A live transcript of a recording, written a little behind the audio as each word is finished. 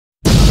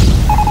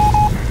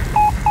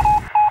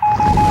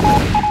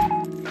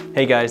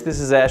Hey guys, this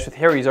is Ash with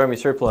Harry's Army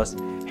Surplus.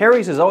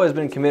 Harry's has always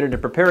been committed to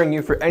preparing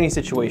you for any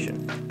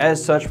situation.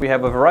 As such, we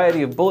have a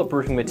variety of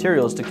bulletproofing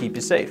materials to keep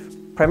you safe.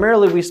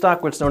 Primarily, we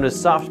stock what's known as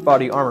soft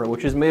body armor,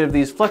 which is made of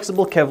these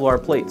flexible Kevlar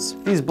plates.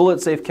 These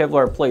BulletSafe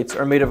Kevlar plates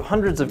are made of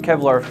hundreds of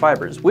Kevlar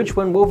fibers, which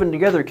when woven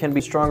together can be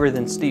stronger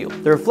than steel.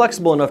 They're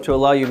flexible enough to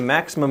allow you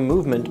maximum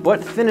movement,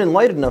 but thin and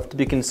light enough to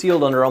be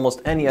concealed under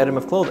almost any item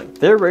of clothing.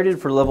 They're rated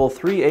for level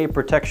 3A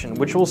protection,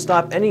 which will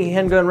stop any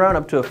handgun round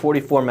up to a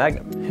 .44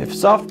 Magnum. If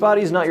soft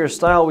body is not your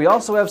style, we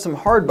also have some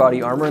hard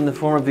body armor in the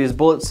form of these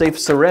BulletSafe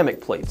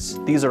ceramic plates.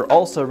 These are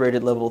also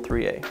rated level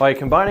 3A. By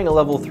combining a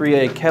level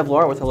 3A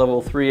Kevlar with a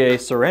level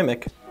 3A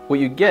ceramic, what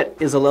you get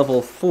is a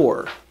level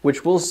 4,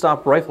 which will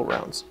stop rifle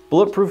rounds.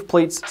 Bulletproof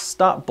plates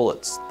stop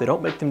bullets, they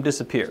don't make them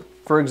disappear.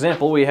 For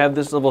example, we have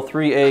this level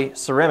 3A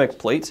ceramic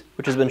plate,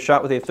 which has been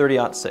shot with a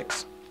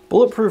 .30-06.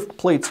 Bulletproof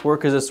plates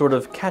work as a sort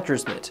of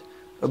catcher's mitt,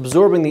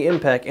 absorbing the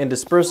impact and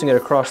dispersing it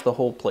across the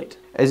whole plate.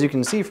 As you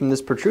can see from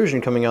this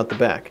protrusion coming out the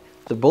back,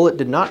 the bullet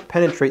did not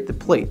penetrate the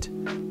plate,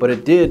 but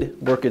it did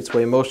work its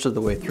way most of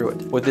the way through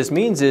it. What this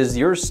means is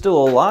you're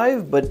still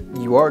alive, but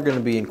you are going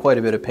to be in quite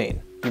a bit of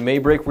pain. You may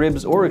break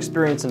ribs or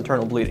experience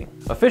internal bleeding.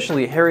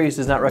 Officially, Harry's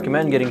does not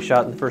recommend getting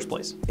shot in the first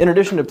place. In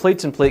addition to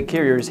plates and plate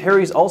carriers,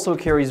 Harry's also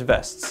carries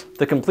vests.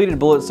 The completed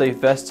BulletSafe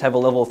vests have a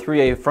level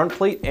 3A front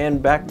plate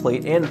and back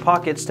plate and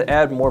pockets to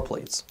add more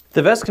plates.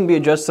 The vest can be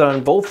adjusted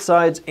on both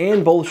sides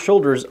and both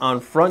shoulders, on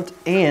front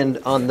and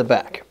on the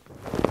back.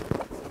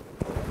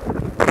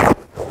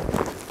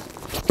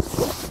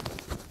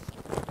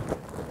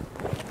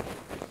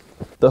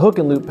 The hook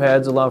and loop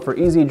pads allow for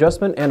easy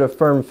adjustment and a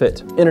firm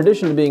fit. In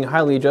addition to being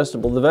highly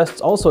adjustable, the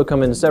vests also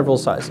come in several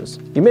sizes.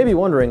 You may be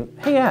wondering,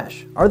 hey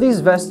Ash, are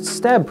these vests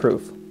stab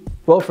proof?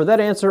 Well, for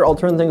that answer, I'll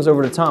turn things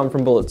over to Tom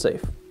from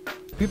BulletSafe.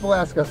 People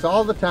ask us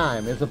all the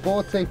time, is a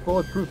BulletSafe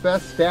bulletproof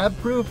vest stab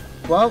proof?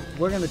 Well,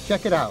 we're going to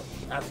check it out.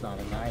 That's not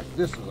a knife,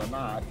 this is a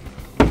notch.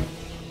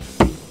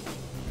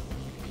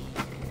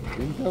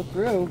 Didn't go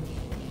through.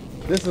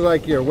 This is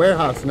like your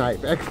warehouse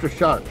knife, extra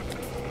sharp.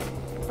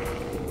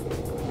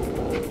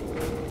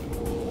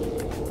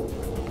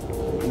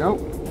 Nope.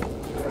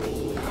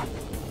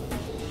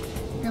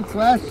 You can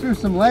slash through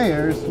some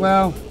layers.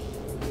 Well,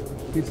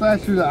 you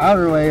slash through the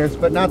outer layers,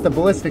 but not the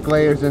ballistic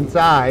layers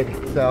inside.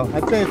 So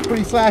I'd say it's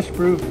pretty slash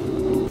proof.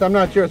 So I'm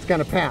not sure it's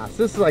gonna pass.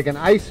 This is like an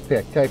ice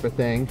pick type of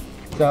thing.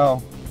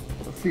 So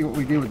let's see what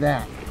we do with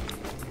that.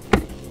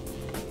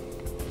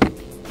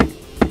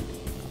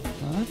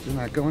 Well, that's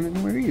not going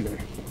anywhere either.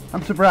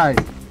 I'm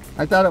surprised.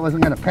 I thought it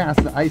wasn't gonna pass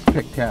the ice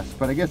pick test,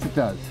 but I guess it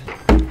does.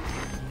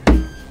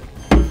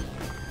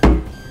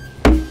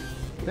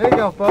 There you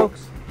go,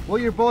 folks. Will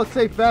your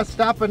BulletSafe vest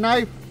stop a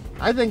knife?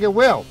 I think it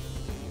will.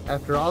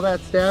 After all that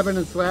stabbing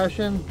and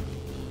slashing,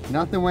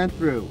 nothing went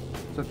through.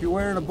 So if you're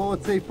wearing a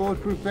BulletSafe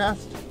bulletproof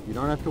vest, you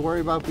don't have to worry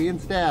about being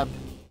stabbed.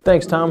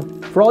 Thanks,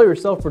 Tom. For all your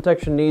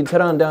self-protection needs,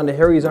 head on down to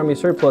Harry's Army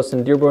Surplus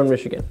in Dearborn,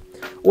 Michigan.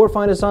 Or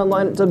find us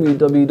online at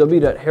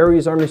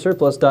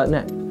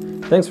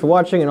www.harrysarmysurplus.net. Thanks for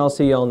watching, and I'll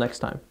see y'all next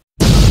time.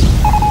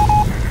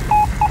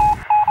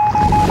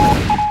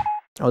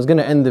 I was going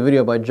to end the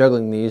video by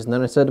juggling these, and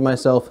then I said to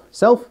myself,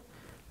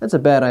 that's a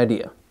bad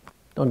idea.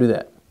 Don't do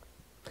that.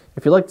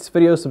 If you like this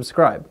video,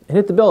 subscribe, and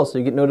hit the bell so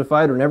you get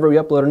notified whenever we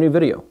upload a new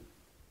video.